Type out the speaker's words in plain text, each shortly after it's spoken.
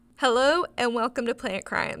Hello and welcome to Plant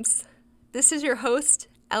Crimes. This is your host,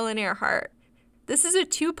 Ellen Earhart. This is a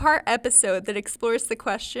two-part episode that explores the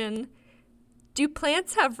question, do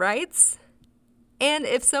plants have rights? And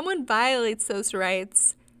if someone violates those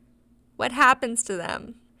rights, what happens to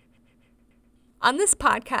them? On this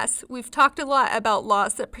podcast, we've talked a lot about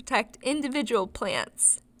laws that protect individual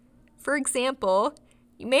plants. For example,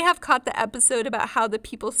 you may have caught the episode about how the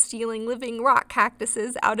people stealing living rock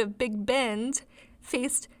cactuses out of Big Bend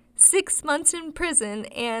faced 6 months in prison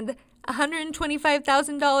and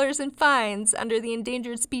 $125,000 in fines under the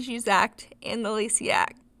Endangered Species Act and the Lacey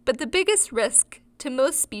Act. But the biggest risk to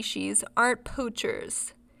most species aren't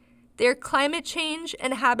poachers. They're climate change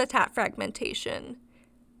and habitat fragmentation.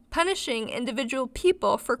 Punishing individual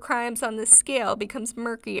people for crimes on this scale becomes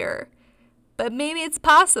murkier, but maybe it's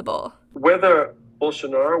possible. Whether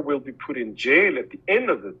Bolsonaro will be put in jail at the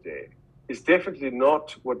end of the day is definitely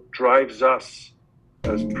not what drives us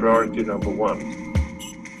as priority number one.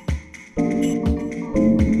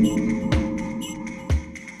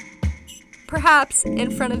 Perhaps in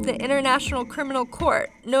front of the International Criminal Court,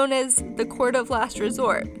 known as the Court of Last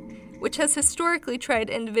Resort, which has historically tried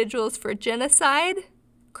individuals for genocide,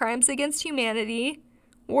 crimes against humanity,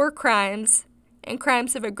 war crimes, and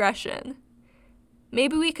crimes of aggression.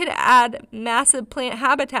 Maybe we could add massive plant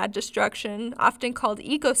habitat destruction, often called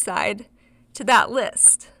ecocide, to that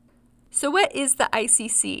list. So what is the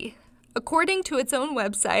ICC? According to its own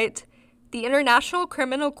website, the International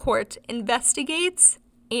Criminal Court investigates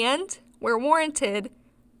and, where warranted,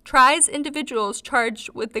 tries individuals charged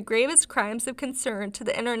with the gravest crimes of concern to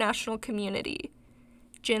the international community: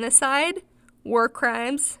 genocide, war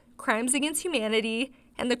crimes, crimes against humanity,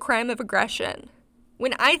 and the crime of aggression.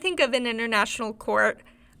 When I think of an international court,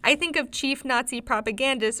 I think of Chief Nazi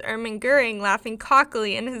propagandist Hermann Goering laughing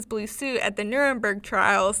cockily in his blue suit at the Nuremberg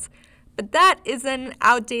trials, but that is an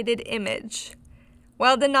outdated image.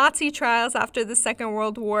 While the Nazi trials after the Second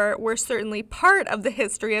World War were certainly part of the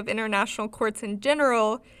history of international courts in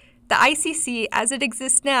general, the ICC as it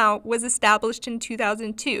exists now was established in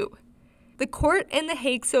 2002. The court in The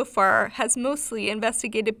Hague so far has mostly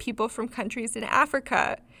investigated people from countries in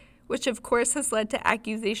Africa, which of course has led to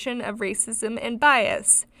accusation of racism and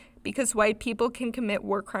bias, because white people can commit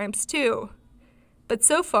war crimes too. But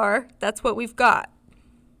so far, that's what we've got.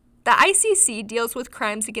 The ICC deals with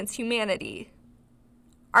crimes against humanity.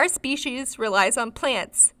 Our species relies on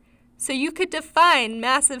plants, so you could define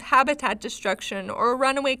massive habitat destruction or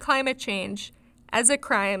runaway climate change as a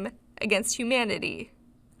crime against humanity.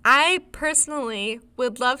 I personally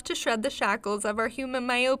would love to shred the shackles of our human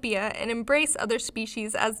myopia and embrace other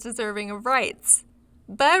species as deserving of rights.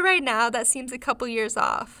 But right now, that seems a couple years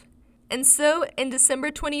off. And so, in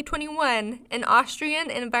December 2021, an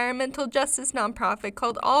Austrian environmental justice nonprofit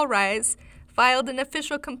called All Rise filed an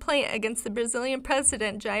official complaint against the Brazilian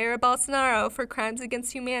president Jair Bolsonaro for crimes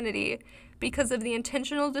against humanity because of the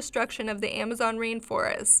intentional destruction of the Amazon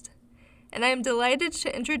rainforest. And I am delighted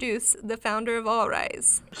to introduce the founder of All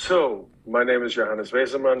Rise. So, my name is Johannes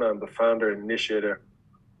Wesermann. I'm the founder and initiator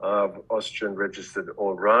of Austrian registered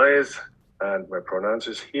All Rise, and my pronouns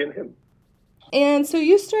is he and him. And so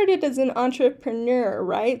you started as an entrepreneur,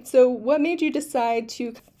 right? So what made you decide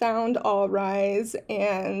to found All Rise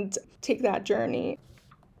and take that journey?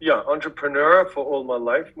 Yeah, entrepreneur for all my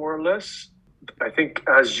life, more or less. I think,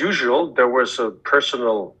 as usual, there was a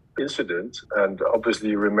personal incident. And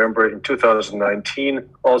obviously, you remember in 2019,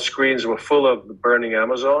 all screens were full of the burning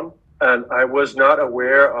Amazon. And I was not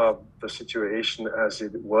aware of the situation as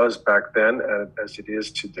it was back then and as it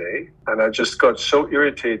is today. And I just got so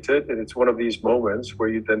irritated. And it's one of these moments where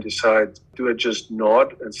you then decide, do I just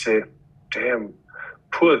nod and say, damn,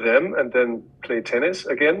 poor them, and then play tennis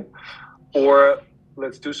again? Or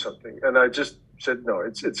let's do something. And I just said, no,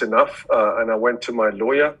 it's enough. And I went to my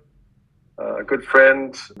lawyer, a good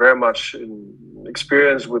friend, very much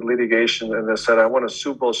experienced with litigation. And I said, I want to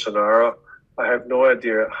sue Bolsonaro. I have no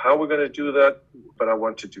idea how we're going to do that, but I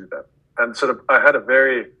want to do that. And sort of,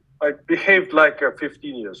 I behaved like a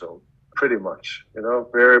 15 years old, pretty much,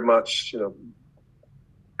 very much,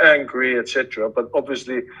 angry, etc. But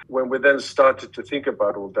obviously, when we then started to think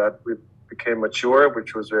about all that, we became mature,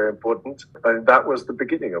 which was very important. And that was the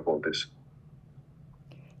beginning of all this.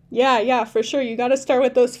 Yeah, for sure. You got to start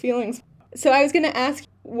with those feelings. So I was going to ask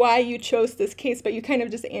why you chose this case, but you kind of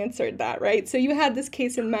just answered that, right? So you had this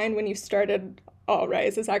case in mind when you started All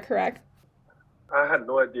Rise, is that correct? I had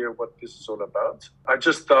no idea what this is all about. I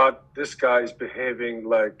just thought this guy is behaving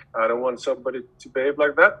like I don't want somebody to behave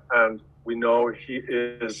like that. And we know he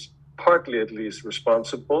is partly at least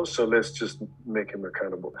responsible, so let's just make him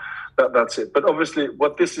accountable. That's it. But obviously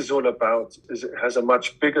what this is all about is it has a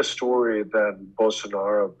much bigger story than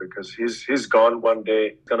Bolsonaro, because he's gone one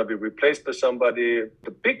day, going to be replaced by somebody.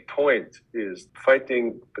 The big point is fighting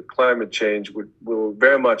the climate change will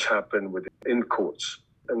very much happen in courts.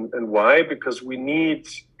 And why? Because we need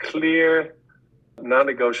clear,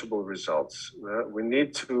 non-negotiable results. We need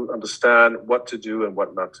to understand what to do and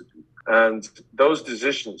what not to do. And those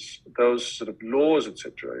decisions, those sort of laws,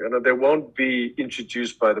 etc., they won't be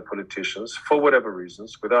introduced by the politicians for whatever reasons,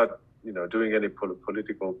 without doing any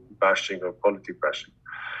political bashing or politic bashing.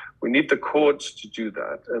 We need the courts to do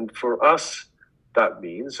that. And for us, that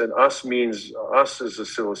means us as a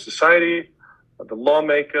civil society, the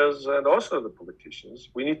lawmakers, and also the politicians,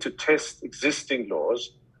 we need to test existing laws,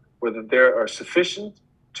 whether they are sufficient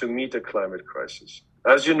to meet a climate crisis.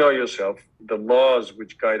 As you know yourself, the laws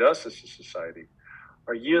which guide us as a society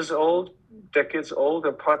are years old, decades old,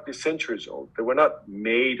 and partly centuries old. They were not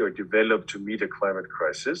made or developed to meet a climate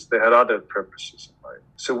crisis. They had other purposes in mind.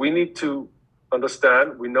 So we need to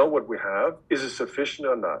understand, we know what we have. Is it sufficient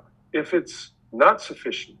or not? If it's not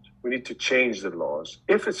sufficient, we need to change the laws.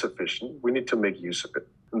 If it's sufficient, we need to make use of it.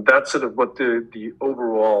 And that's sort of what the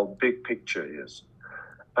overall big picture is.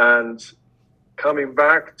 And coming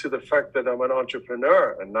back to the fact that I'm an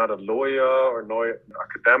entrepreneur and not a lawyer or an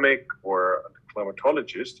academic or a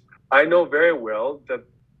climatologist, I know very well that,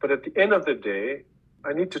 but at the end of the day,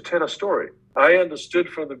 I need to tell a story. I understood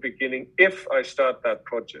from the beginning, if I start that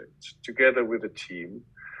project together with a team,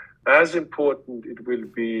 as important it will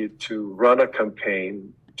be to run a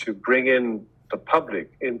campaign to bring in the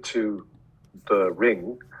public into the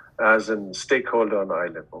ring as a stakeholder on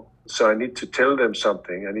eye level. So I need to tell them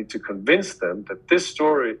something. I need to convince them that this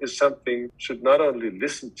story is something should not only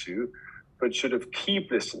listen to, but should have keep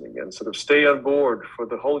listening and sort of stay on board for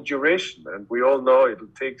the whole duration. And we all know it'll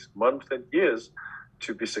take months and years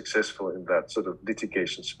to be successful in that sort of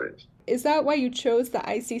litigation space. Is that why you chose the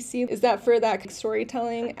ICC? Is that for that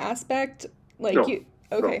storytelling aspect?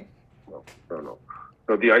 Okay. No.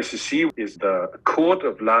 No, the ICC is the court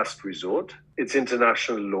of last resort. It's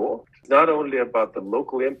international law. It's not only about the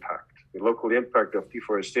local impact of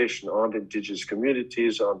deforestation on indigenous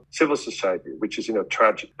communities, on civil society, which is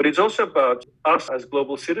tragic. But it's also about us as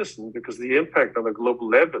global citizens, because the impact on a global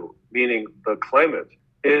level, meaning the climate,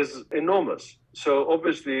 is enormous. So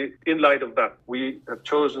obviously, in light of that, we have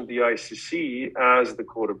chosen the ICC as the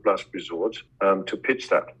court of last resort to pitch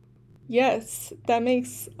that. Yes, that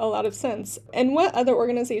makes a lot of sense. And what other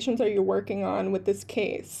organizations are you working on with this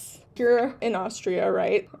case? You're in Austria,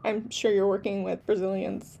 right? I'm sure you're working with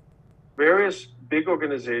Brazilians. Various big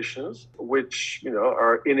organizations, which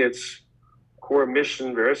are in its core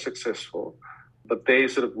mission very successful, but they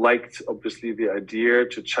sort of liked, obviously, the idea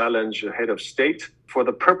to challenge a head of state for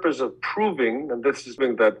the purpose of proving, and this is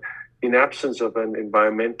something that in absence of an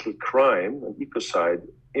environmental crime, an ecocide,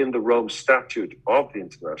 in the Rome Statute of the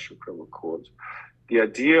International Criminal Court, the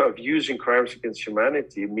idea of using crimes against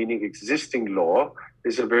humanity, meaning existing law,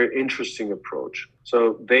 is a very interesting approach.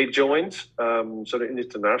 So they joined sort of an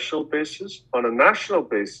international basis. On a national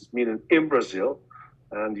basis, meaning in Brazil,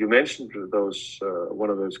 and you mentioned those one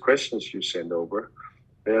of those questions you sent over,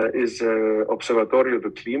 is Observatório do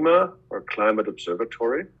Clima, or Climate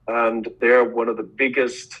Observatory. And they're one of the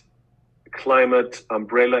biggest climate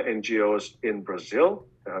umbrella NGOs in Brazil.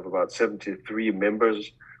 They have about 73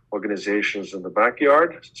 members, organizations in the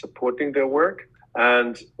backyard supporting their work.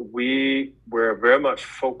 And we were very much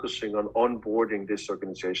focusing on onboarding this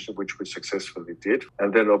organization, which we successfully did.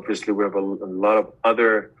 And then obviously we have a lot of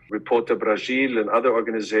other Reporter Brazil and other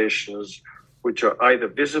organizations which are either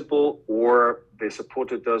visible or they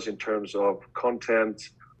supported us in terms of content,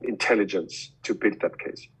 intelligence to build that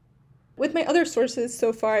case. With my other sources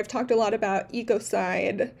so far, I've talked a lot about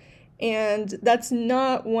ecocide, and that's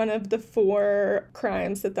not one of the 4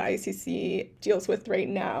 crimes that the ICC deals with right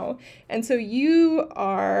now. And so you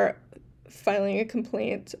are filing a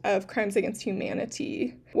complaint of crimes against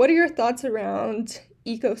humanity. What are your thoughts around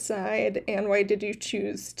ecocide, and why did you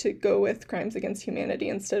choose to go with crimes against humanity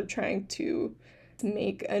instead of trying to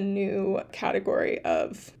make a new category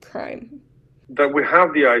of crime? That we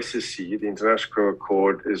have the ICC, the International Criminal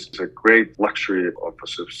Court, is a great luxury of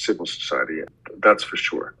civil society. That's for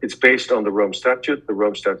sure. It's based on the Rome Statute. The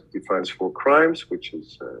Rome Statute defines 4 crimes, which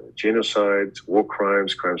is genocide, war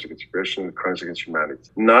crimes, crimes against aggression, and crimes against humanity,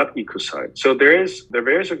 not ecocide. So there are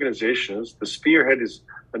various organizations. The spearhead is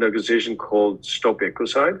an organization called Stop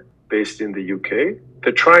Ecocide, based in the UK.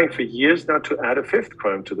 They're trying for years now to add a 5th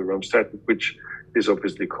crime to the Rome Statute, which is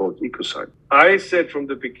obviously called ecocide. I said from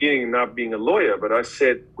the beginning, not being a lawyer, but I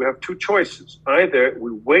said we have two choices. Either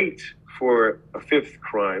we wait for a fifth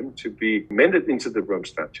crime to be amended into the Rome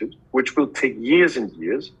Statute, which will take years and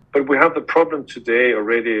years, but we have the problem today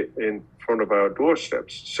already in front of our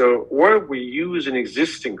doorsteps. So, or we use an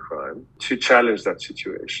existing crime to challenge that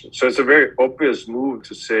situation. So it's a very obvious move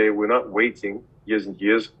to say we're not waiting years and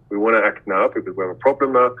years. We want to act now because we have a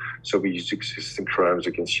problem now. So we use existing crimes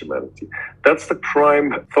against humanity. That's the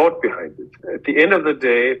prime thought behind it. At the end of the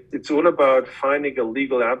day, it's all about finding a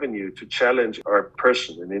legal avenue to challenge our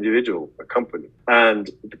person, an individual, a company. And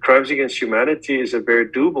the crimes against humanity is a very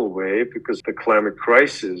doable way because the climate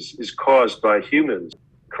crisis is caused by humans.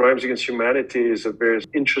 Crimes against humanity is a very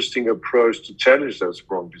interesting approach to challenge those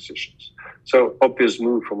wrong decisions. So obvious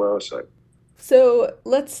move from our side. So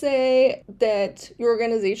let's say that your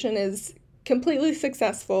organization is completely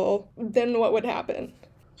successful, then what would happen?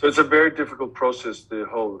 So it's a very difficult process, the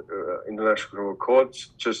whole International Criminal Court.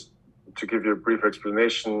 Just to give you a brief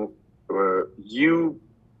explanation, we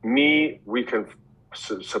can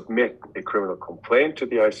submit a criminal complaint to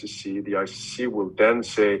the ICC. The ICC will then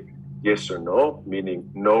say yes or no, meaning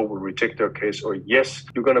no, will reject our case, or yes,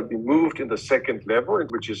 you're going to be moved in the second level,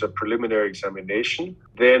 which is a preliminary examination.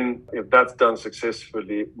 Then if that's done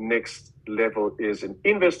successfully, next level is an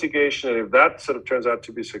investigation. And if that sort of turns out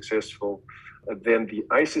to be successful, then the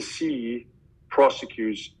ICC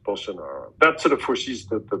prosecutes Bolsonaro. That sort of foresees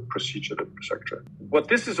the procedure, the structure. What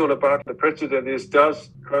this is all about, the president does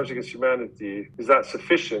crimes against humanity, is that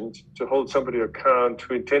sufficient to hold somebody account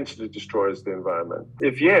who intentionally destroys the environment?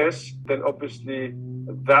 If yes, then obviously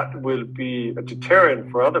that will be a deterrent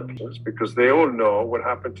for other people because they all know what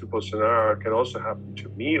happened to Bolsonaro can also happen to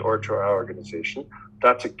me or to our organization.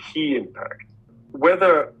 That's a key impact.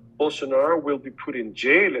 Whether Bolsonaro will be put in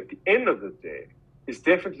jail at the end of the day is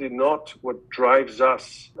definitely not what drives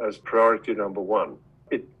us as priority number one.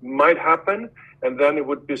 It might happen, and then it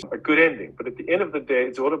would be a good ending. But at the end of the day,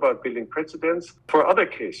 it's all about building precedents for other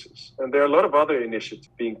cases. And there are a lot of other initiatives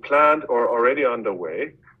being planned or already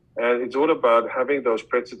underway. And it's all about having those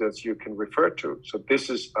precedents you can refer to. So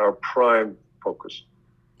this is our prime focus.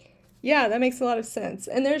 Yeah, that makes a lot of sense.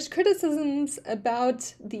 And there's criticisms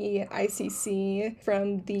about the ICC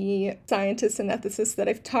from the scientists and ethicists that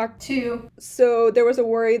I've talked to. So there was a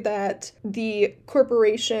worry that the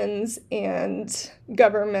corporations and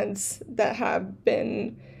governments that have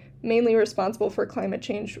been mainly responsible for climate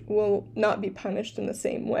change will not be punished in the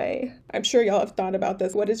same way. I'm sure y'all have thought about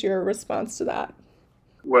this. What is your response to that?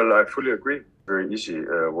 Well, I fully agree. Very easy.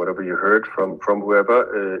 Whatever you heard from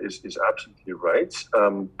whoever is absolutely right.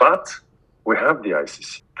 But we have the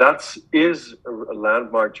ICC. That is a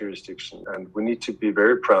landmark jurisdiction, and we need to be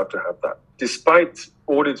very proud to have that, despite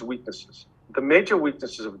all its weaknesses. The major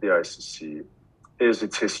weaknesses of the ICC is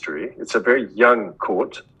its history. It's a very young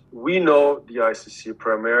court. We know the ICC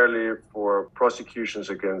primarily for prosecutions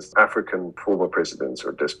against African former presidents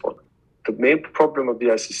or despots. The main problem of the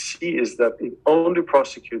ICC is that it only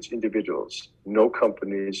prosecutes individuals, no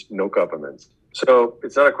companies, no governments. So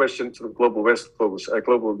it's not a question of global west,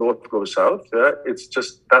 global north, global south. It's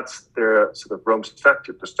just that's their sort of Rome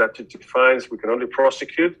statute. The statute defines we can only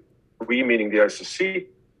prosecute, we meaning the ICC,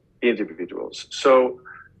 individuals. So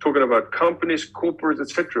talking about companies, corporates,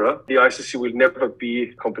 etc., the ICC will never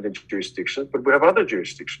be competent jurisdiction, but we have other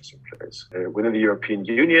jurisdictions in place. Within the European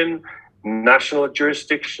Union, national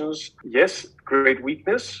jurisdictions, yes, great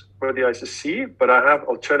weakness for the ICC, but I have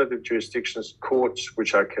alternative jurisdictions, courts,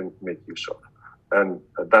 which I can make use of. And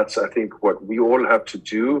that's, I think, what we all have to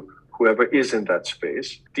do, whoever is in that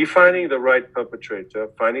space. Defining the right perpetrator,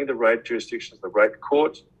 finding the right jurisdictions, the right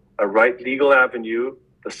court, a right legal avenue,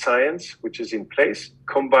 the science, which is in place,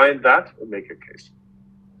 combine that and make a case.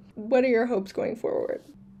 What are your hopes going forward?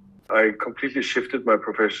 I completely shifted my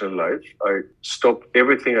professional life. I stopped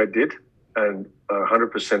everything I did and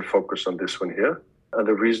 100% focus on this one here. And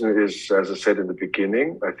the reason is, as I said in the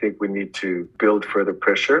beginning, I think we need to build further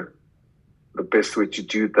pressure. The best way to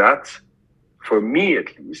do that, for me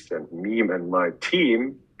at least, and me and my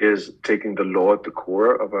team, is taking the law at the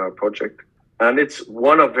core of our project. And it's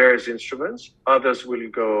one of various instruments. Others will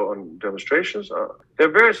go on demonstrations. There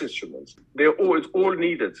are various instruments. It's all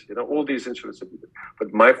needed. All these instruments are needed.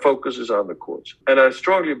 But my focus is on the courts. And I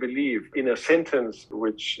strongly believe in a sentence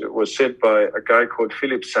which was said by a guy called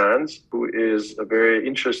Philip Sands, who is a very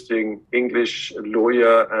interesting English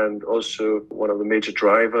lawyer and also one of the major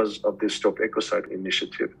drivers of this Stop Ecocide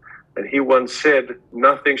initiative. And he once said,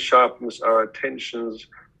 "Nothing sharpens our attentions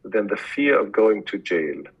than the fear of going to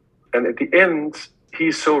jail." And at the end,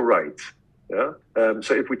 he's so right.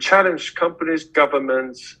 So if we challenge companies,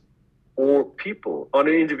 governments, or people on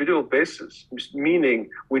an individual basis, meaning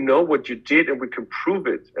we know what you did and we can prove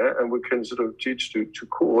it, and we can sort of teach to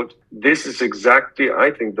court. This is exactly,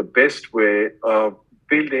 I think, the best way of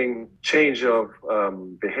building change of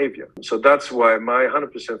behavior. So that's why my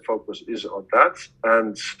 100% focus is on that.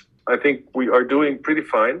 And I think we are doing pretty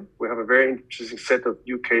fine. We have a very interesting set of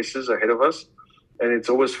new cases ahead of us. And it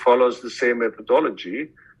always follows the same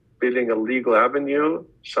methodology, building a legal avenue,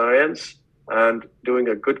 science, and doing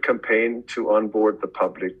a good campaign to onboard the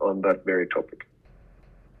public on that very topic.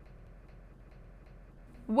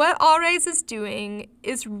 What Allrise is doing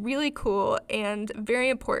is really cool and very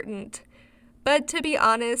important. But to be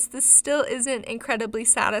honest, this still isn't incredibly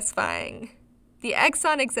satisfying. The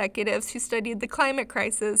Exxon executives who studied the climate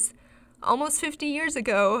crisis almost 50 years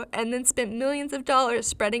ago and then spent millions of dollars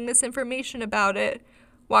spreading misinformation about it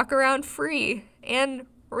walk around free and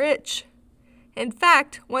rich. In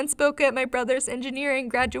fact, one spoke at my brother's engineering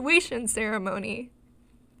graduation ceremony.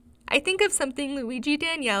 I think of something Luigi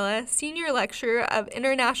Daniela, senior lecturer of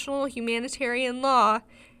international humanitarian law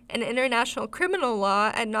and international criminal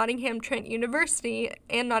law at Nottingham Trent University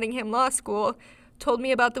and Nottingham Law School, told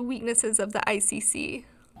me about the weaknesses of the ICC.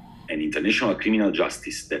 An international criminal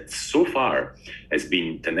justice that so far has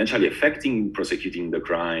been tendentially affecting prosecuting the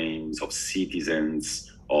crimes of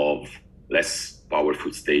citizens of less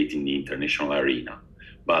powerful states in the international arena,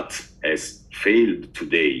 but has failed to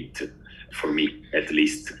date, for me at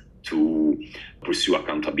least, to pursue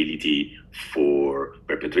accountability for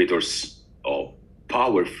perpetrators of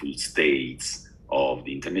powerful states of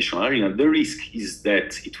the international arena. The risk is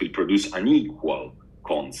that it will produce unequal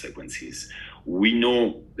consequences. We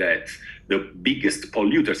know that the biggest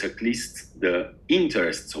polluters, at least the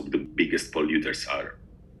interests of the biggest polluters, are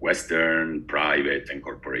Western, private, and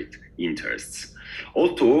corporate interests.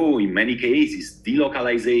 Although in many cases,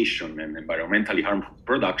 delocalization and environmentally harmful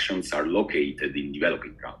productions are located in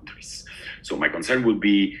developing countries. So my concern would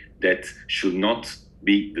be that should not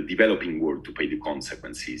be the developing world to pay the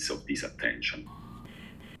consequences of this attention.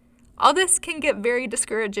 All this can get very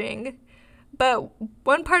discouraging, but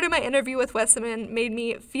one part of my interview with Wesemin made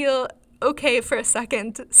me feel okay for a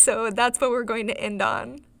second, so that's what we're going to end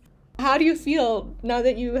on. How do you feel now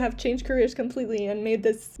that you have changed careers completely and made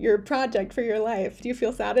this your project for your life? Do you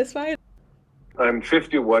feel satisfied? I'm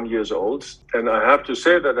 51 years old, and I have to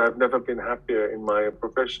say that I've never been happier in my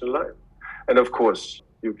professional life. And of course,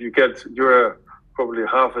 you're probably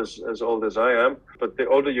half as old as I am, but the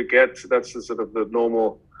older you get, that's the sort of the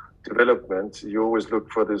normal development. You always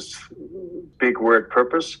look for this big word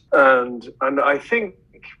purpose. And I think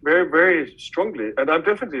very, very strongly, and I'm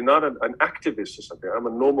definitely not an activist or something. I'm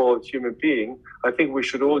a normal human being. I think we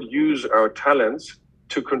should all use our talents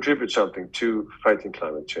to contribute something to fighting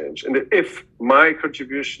climate change. And if my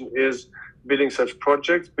contribution is building such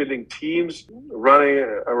projects, building teams, running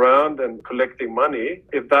around and collecting money,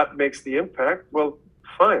 if that makes the impact, well,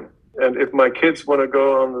 fine. And if my kids want to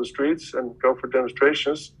go on the streets and go for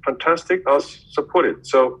demonstrations, fantastic, I'll support it.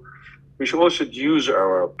 So we all should use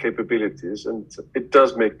our capabilities, and it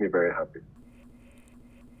does make me very happy.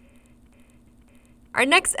 Our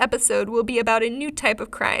next episode will be about a new type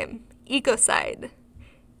of crime, ecocide.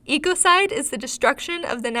 Ecocide is the destruction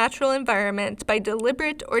of the natural environment by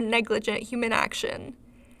deliberate or negligent human action.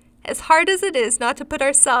 As hard as it is not to put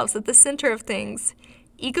ourselves at the center of things,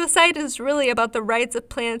 ecocide is really about the rights of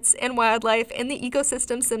plants and wildlife and the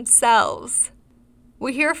ecosystems themselves.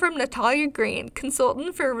 We hear from Natalia Green,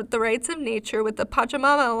 consultant for the rights of nature with the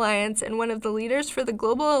Pachamama Alliance and one of the leaders for the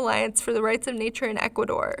Global Alliance for the Rights of Nature in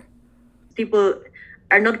Ecuador. People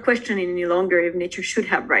are not questioning any longer if nature should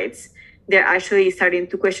have rights. They're actually starting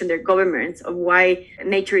to question their governments of why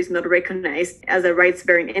nature is not recognized as a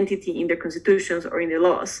rights-bearing entity in their constitutions or in their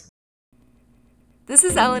laws. This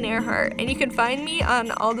is Ellen Earhart, and you can find me on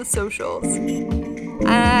all the socials.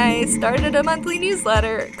 I started a monthly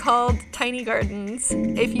newsletter called Tiny Gardens.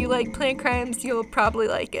 If you like plant crimes, you'll probably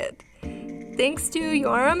like it. Thanks to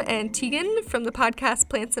Yoram and Tegan from the podcast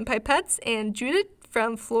Plants and Pipettes and Judith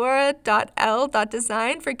from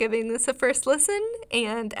flora.l.design for giving this a first listen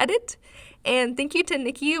and edit. And thank you to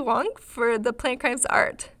Nikki Wong for the Plant Crimes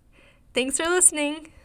art. Thanks for listening.